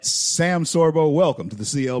Sam Sorbo, welcome to the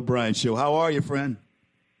C.L. Bryant Show. How are you, friend?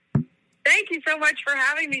 Thank you so much for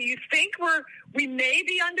having me. You think we may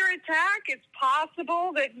be under attack? It's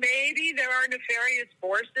possible that maybe there are nefarious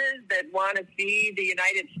forces that want to see the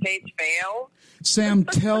United States fail. Sam,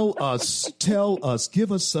 tell us,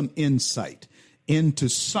 give us some insight into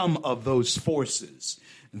some of those forces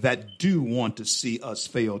that do want to see us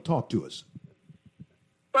fail. Talk to us.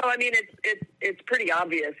 Well, I mean, it's pretty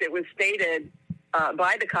obvious. It was stated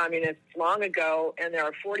by the communists long ago, and there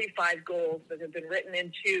are 45 goals that have been written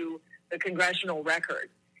into the congressional record.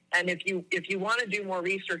 And if you want to do more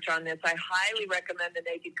research on this, I highly recommend The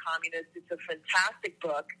Naked Communist. It's a fantastic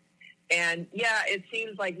book. And yeah, it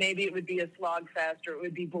seems like maybe it would be a slogfest or it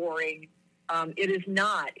would be boring. It is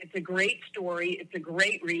not. It's a great story. It's a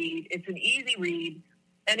great read. It's an easy read.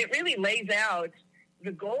 And it really lays out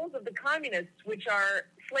the goals of the communists, which are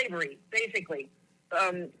slavery, basically.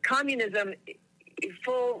 Communism,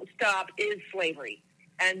 full stop, is slavery.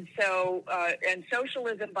 And so, and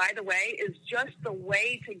socialism, by the way, is just the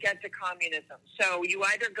way to get to communism. So you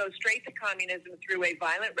either go straight to communism through a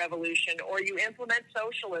violent revolution, or you implement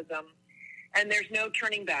socialism, and there's no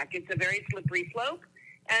turning back. It's a very slippery slope,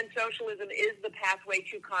 and socialism is the pathway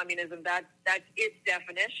to communism. That's its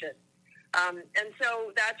definition. And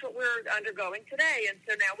so that's what we're undergoing today. And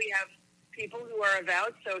so now we have people who are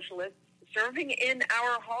avowed socialists serving in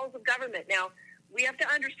our halls of government. Now, we have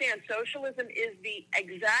to understand socialism is the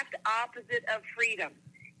exact opposite of freedom.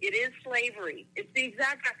 It is slavery. It's the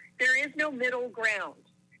exact, there is no middle ground.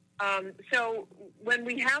 So when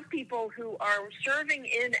we have people who are serving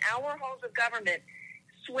in our halls of government,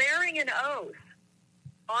 swearing an oath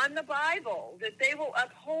on the Bible that they will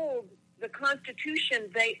uphold the Constitution,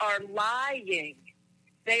 they are lying.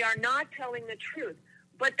 They are not telling the truth.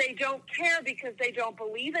 But they don't care because they don't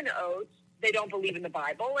believe in oaths, they don't believe in the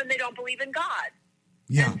Bible, and they don't believe in God.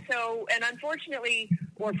 Yeah. And so, and unfortunately,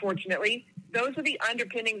 or fortunately, those are the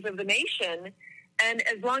underpinnings of the nation. And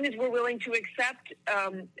as long as we're willing to accept,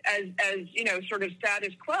 as you know, sort of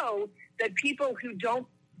status quo, that people who don't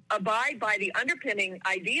abide by the underpinning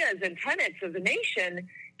ideas and tenets of the nation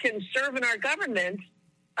can serve in our government,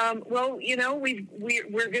 well, you know,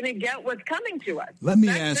 we're going to get what's coming to us. Let me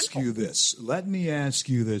ask you this.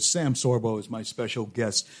 Sam Sorbo is my special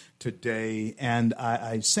guest today. And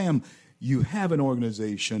Sam, you have an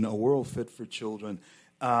organization, A World Fit for Children.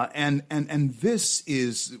 And this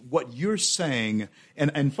is what you're saying.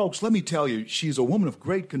 And folks, let me tell you, she's a woman of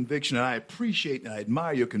great conviction, and I appreciate and I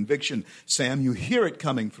admire your conviction, Sam. You hear it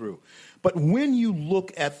coming through. But when you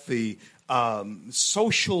look at the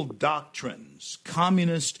social doctrines,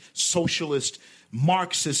 communist, socialist,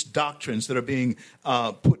 Marxist doctrines that are being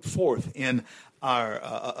put forth in our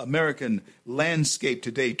American landscape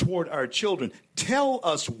today toward our children, tell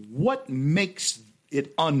us what makes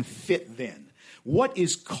it unfit then. What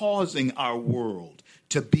is causing our world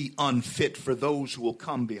to be unfit for those who will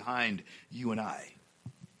come behind you and I?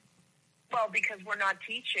 Well, because we're not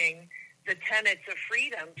teaching the tenets of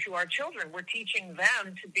freedom to our children. We're teaching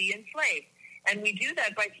them to be enslaved. And we do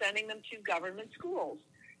that by sending them to government schools.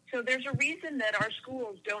 So there's a reason that our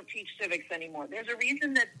schools don't teach civics anymore. There's a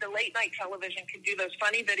reason that the late-night television can do those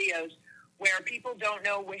funny videos where people don't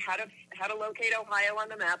know how to locate Ohio on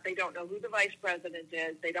the map. They don't know who the vice president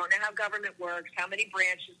is. They don't know how government works, how many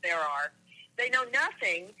branches there are. They know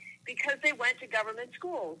nothing because they went to government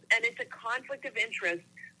schools. And it's a conflict of interest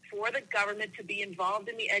for the government to be involved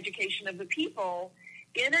in the education of the people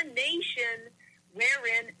in a nation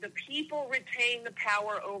wherein the people retain the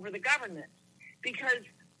power over the government. Because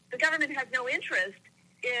the government has no interest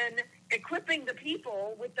in equipping the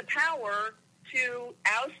people with the power to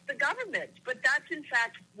oust the government. But that's, in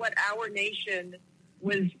fact, what our nation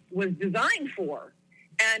was designed for.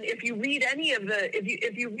 And if you read any of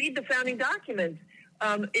if you read the founding documents,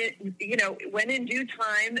 when in due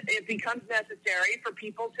time it becomes necessary for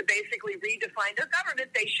people to basically redefine their government,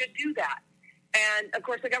 they should do that. And of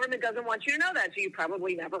course, the government doesn't want you to know that, so you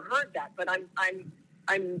probably never heard that. But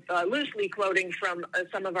I'm loosely quoting from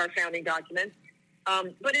some of our founding documents.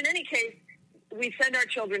 But in any case, we send our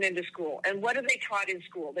children into school, and what are they taught in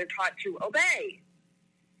school? They're taught to obey,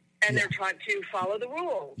 and they're taught to follow the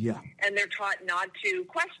rules, and they're taught not to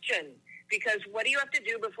question. Because what do you have to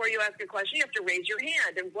do before you ask a question? You have to raise your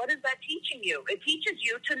hand. And what is that teaching you? It teaches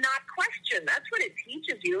you to not question. That's what it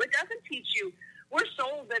teaches you. It doesn't teach you. We're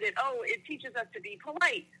sold that it teaches us to be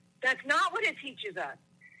polite. That's not what it teaches us.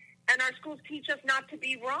 And our schools teach us not to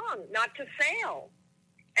be wrong, not to fail.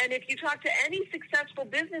 And if you talk to any successful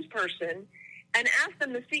business person and ask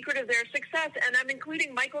them the secret of their success, and I'm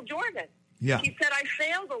including Michael Jordan, he said, I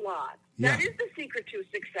failed a lot. That is the secret to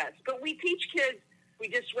success. But we teach kids, We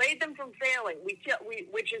dissuade them from failing,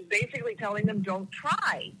 which is basically telling them don't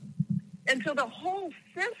try. And so the whole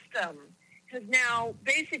system is now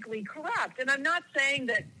basically corrupt. And I'm not saying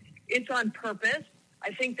that it's on purpose.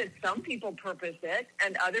 I think that some people purpose it,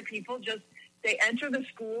 and other people just, they enter the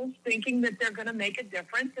schools thinking that they're going to make a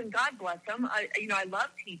difference, and God bless them. I love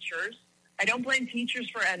teachers. I don't blame teachers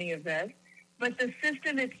for any of this, but the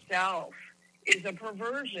system itself is a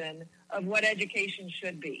perversion of what education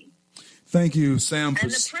should be. Thank you, Sam. And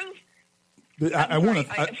the proof. I want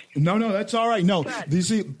to. No, that's all right. No, you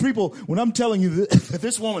see, people, when I'm telling you that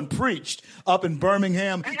this woman preached up in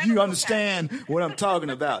Birmingham, you understand what I'm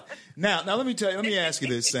talking about. Now, let me ask you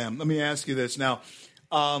this, Sam. Let me ask you this. Now,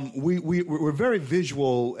 we're very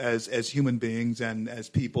visual as human beings and as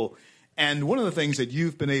people. And one of the things that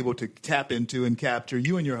you've been able to tap into and capture,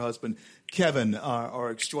 you and your husband, Kevin,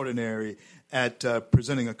 are extraordinary at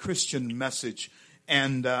presenting a Christian message.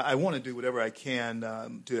 And I want to do whatever I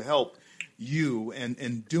can to help you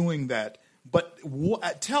in doing that. But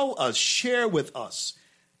tell us, share with us,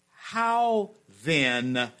 how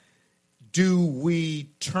then do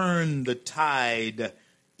we turn the tide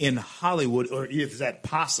in Hollywood, or is that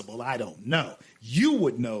possible? I don't know. You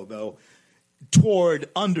would know, though, toward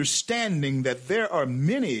understanding that there are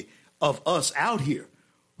many of us out here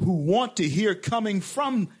who want to hear coming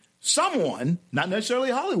from someone, not necessarily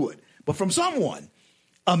Hollywood, but from someone,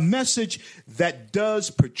 a message that does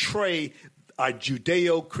portray our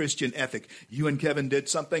Judeo-Christian ethic. You and Kevin did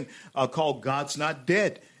something called God's Not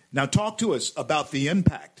Dead. Now talk to us about the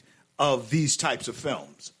impact of these types of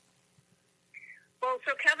films. Well,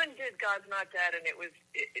 so Kevin did God's Not Dead, and it was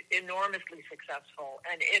enormously successful,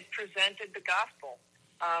 and it presented the gospel.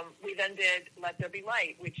 We then did Let There Be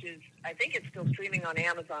Light, which is, I think it's still streaming on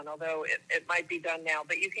Amazon, although it might be done now,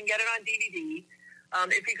 but you can get it on DVD.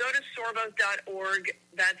 If you go to sorbo.org,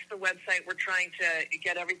 that's the website. We're trying to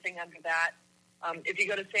get everything under that. If you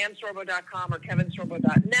go to samsorbo.com or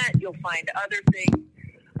kevinsorbo.net, you'll find other things.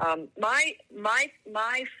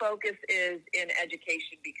 My focus is in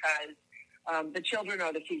education because the children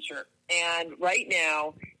are the future. And right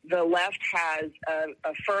now, the left has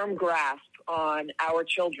a firm grasp on our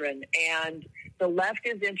children. And the left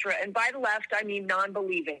is and by the left, I mean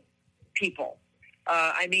non-believing people.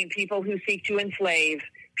 I mean people who seek to enslave,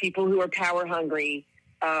 people who are power hungry.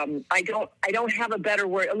 I don't have a better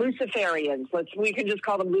word. Luciferians. We can just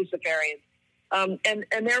call them Luciferians. And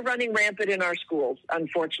they're running rampant in our schools.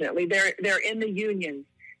 Unfortunately, they're in the unions.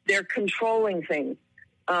 They're controlling things.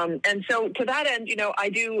 And so to that end, I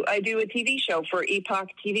do a TV show for Epoch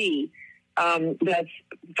TV that's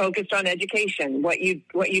focused on education, what you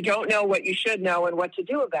don't know, what you should know, and what to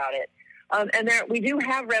do about it. And we do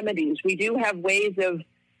have remedies. We do have ways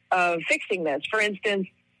of fixing this. For instance,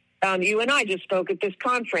 you and I just spoke at this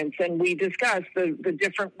conference, and we discussed the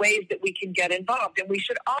different ways that we can get involved, and we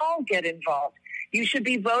should all get involved. You should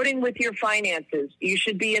be voting with your finances. You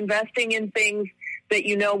should be investing in things that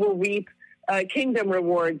you know will reap kingdom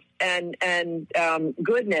rewards and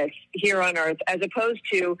goodness here on earth, as opposed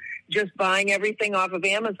to just buying everything off of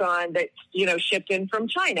Amazon that's shipped in from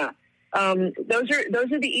China. Those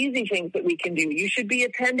are the easy things that we can do. You should be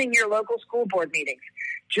attending your local school board meetings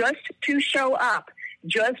just to show up,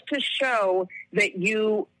 just to show that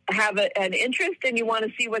you have an interest and you want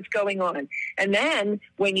to see what's going on. And then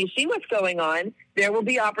when you see what's going on, there will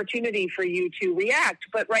be opportunity for you to react.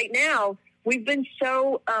 But right now, we've been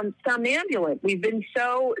so somnambulant. We've been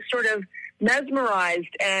so sort of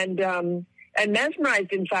mesmerized and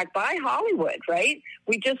mesmerized, in fact, by Hollywood, right?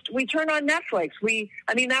 We turn on Netflix.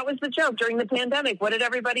 That was the joke during the pandemic. What did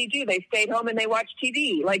everybody do? They stayed home and they watched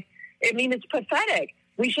TV. It's pathetic.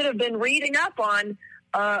 We should have been reading up on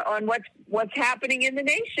what's happening in the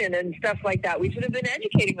nation and stuff like that. We should have been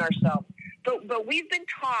educating ourselves. But we've been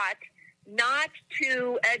taught not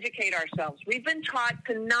to educate ourselves. We've been taught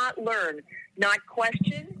to not learn, not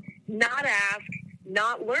question, not ask,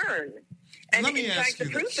 not learn. And in fact, the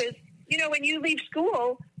proof is, when you leave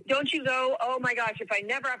school, don't you go, oh my gosh, if I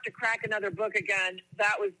never have to crack another book again,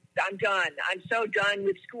 I'm done. I'm so done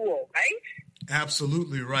with school, right?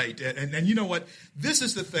 Absolutely right. And you know what? This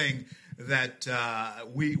is the thing that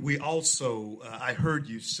we also, I heard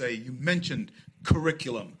you say, you mentioned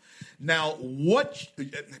curriculum. Now, what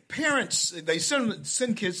parents, they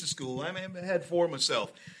send kids to school. I had 4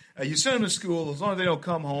 myself. You send them to school as long as they don't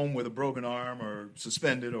come home with a broken arm or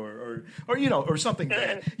suspended or something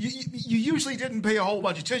bad. You usually didn't pay a whole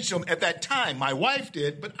bunch of attention to them at that time. My wife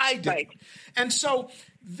did, but I didn't. Right. And so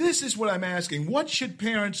this is what I'm asking. What should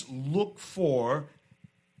parents look for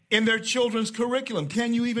in their children's curriculum?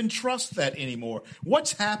 Can you even trust that anymore?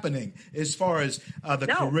 What's happening as far as the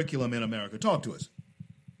curriculum in America? Talk to us.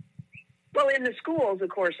 Well, in the schools, of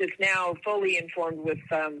course, it's now fully informed with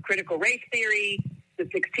critical race theory, the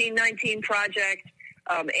 1619 Project,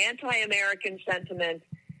 anti-American sentiment,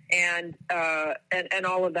 and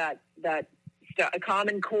all of that stuff.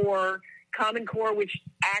 Common Core, which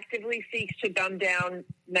actively seeks to dumb down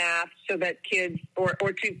math so that kids, or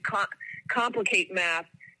to complicate math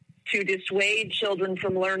to dissuade children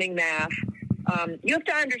from learning math. You have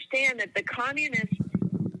to understand that the communists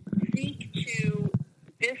seek to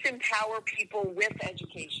disempower people with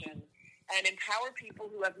education and empower people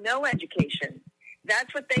who have no education.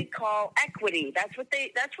 That's what they call equity. That's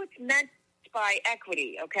what's meant by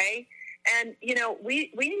equity, okay? And,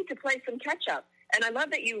 we need to play some catch up. And I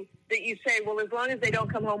love that you say, well, as long as they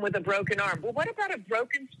don't come home with a broken arm. Well, what about a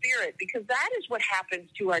broken spirit? Because that is what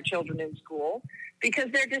happens to our children in school,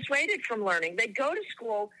 because they're dissuaded from learning. They go to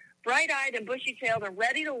school bright-eyed and bushy-tailed and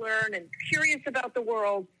ready to learn and curious about the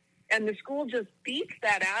world, and the school just beats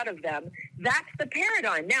that out of them. That's the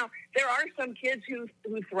paradigm. Now, there are some kids who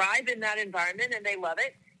thrive in that environment and they love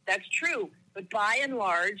it. That's true. But by and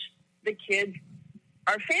large, the kids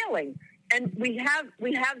are failing. And we have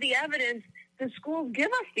the evidence. The schools give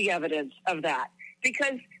us the evidence of that,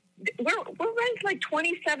 because we're ranked like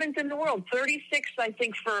 27th in the world, 36th, I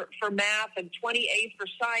think, for math, and 28th for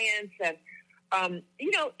science. And,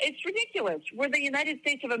 it's ridiculous. We're the United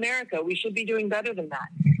States of America. We should be doing better than that.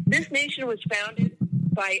 This nation was founded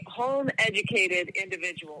by home-educated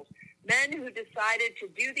individuals, men who decided to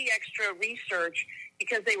do the extra research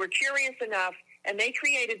because they were curious enough, and they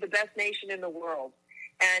created the best nation in the world,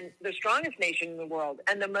 and the strongest nation in the world,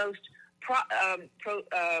 and the most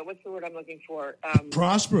what's the word I'm looking for?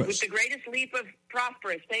 Prosperous. With the greatest leap of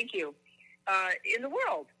prosperous, thank you, in the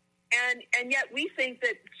world. And yet we think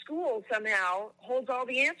that school somehow holds all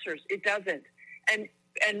the answers. It doesn't. And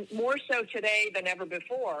more so today than ever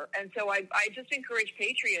before. And so I just encourage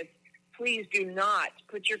patriots, please do not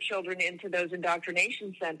put your children into those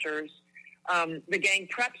indoctrination centers, the gang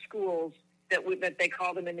prep schools that they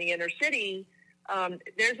call them in the inner city.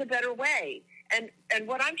 There's a better way. And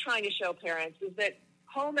what I'm trying to show parents is that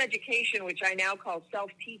home education, which I now call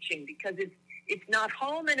self-teaching, because it's not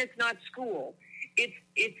home and it's not school.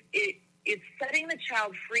 It's setting the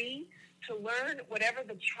child free to learn whatever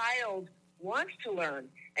the child wants to learn.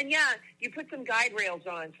 And yeah, you put some guide rails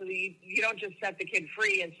on so that you don't just set the kid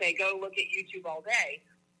free and say, go look at YouTube all day.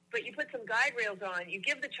 But you put some guide rails on, you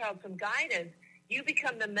give the child some guidance, you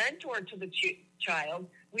become the mentor to the child,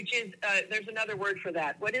 which is, there's another word for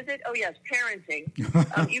that. What is it? Oh, yes, parenting.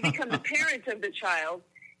 You become the parent of the child,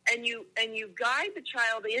 and you guide the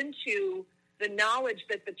child into the knowledge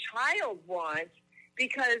that the child wants,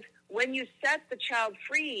 because when you set the child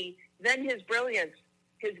free, then his brilliance,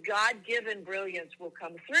 his God-given brilliance will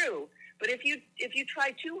come through. But if you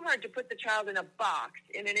try too hard to put the child in a box,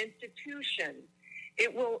 in an institution,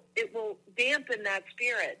 it will dampen that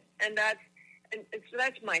spirit. And so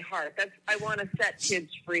that's my heart. I want to set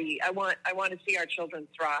kids free. I want to see our children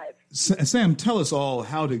thrive. Sam, tell us all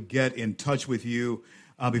how to get in touch with you.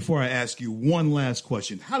 Before I ask you one last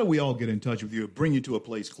question, how do we all get in touch with you, bring you to a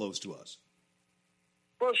place close to us?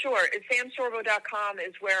 Well, sure. It's samsorbo.com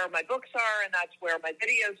is where my books are, and that's where my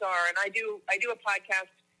videos are. And I do a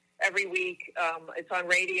podcast every week. It's on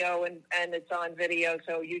radio and it's on video,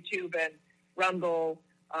 so YouTube and Rumble,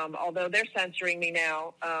 although they're censoring me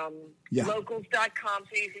now. Locals.com,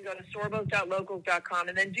 so you can go to sorbos.locals.com,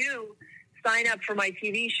 and then do sign up for my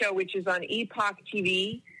TV show, which is on Epoch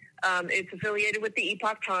TV. It's affiliated with the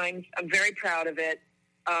Epoch Times. I'm very proud of it.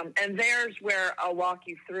 And there's where I'll walk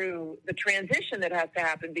you through the transition that has to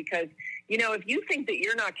happen, because, if you think that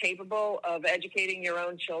you're not capable of educating your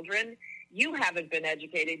own children, you haven't been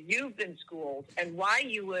educated, you've been schooled. And why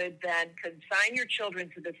you would then consign your children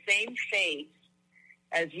to the same fate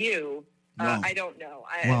as you, wow. I don't know.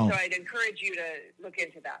 So I'd encourage you to look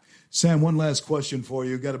into that. Sam, one last question for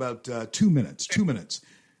you. Got about 2 minutes. Sure. 2 minutes.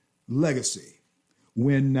 Legacy.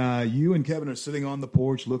 When you and Kevin are sitting on the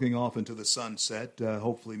porch looking off into the sunset,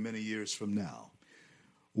 hopefully many years from now,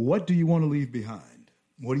 what do you want to leave behind?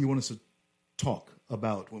 What do you want us to talk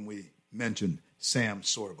about when we mention Sam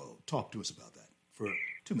Sorbo? Talk to us about that for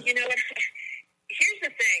 2 minutes. Here's the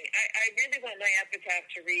thing. I really want my epitaph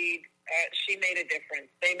to read, she made a difference.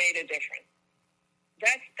 They made a difference.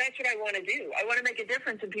 That's what I want to do. I want to make a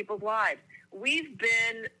difference in people's lives. We've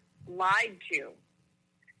been lied to.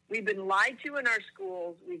 We've been lied to in our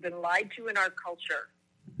schools. We've been lied to in our culture.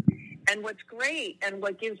 And what's great and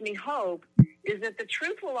what gives me hope is that the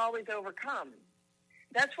truth will always overcome.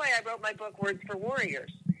 That's why I wrote my book, Words for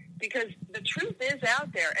Warriors, because the truth is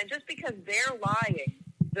out there. And just because they're lying,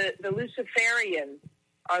 the Luciferians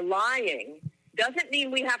are lying, doesn't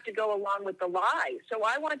mean we have to go along with the lie. So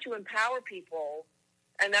I want to empower people,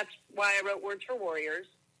 and that's why I wrote Words for Warriors,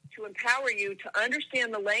 to empower you to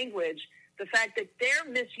understand the language, the fact that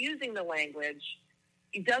they're misusing the language.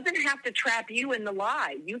 It doesn't have to trap you in the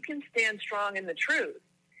lie. You can stand strong in the truth,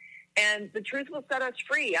 and the truth will set us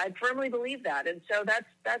free. I firmly believe that, and so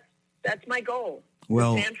that's my goal.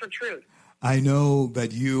 Well, to stand for truth. I know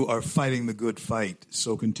that you are fighting the good fight,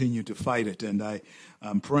 so continue to fight it. And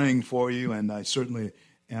I'm praying for you, and I certainly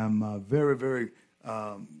am very, very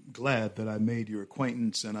glad that I made your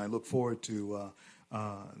acquaintance, and I look forward to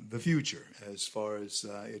the future as far as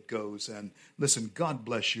it goes. And listen, God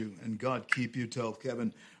bless you, and God keep you. Tell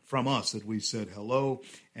Kevin from us that we said hello,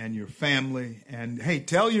 and your family. And, hey,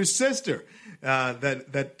 tell your sister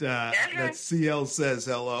that CL says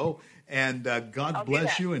hello. And God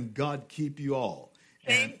bless you, and God keep you all.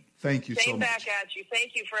 And thank you so much. Same back at you.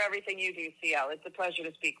 Thank you for everything you do, CL. It's a pleasure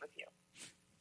to speak with you.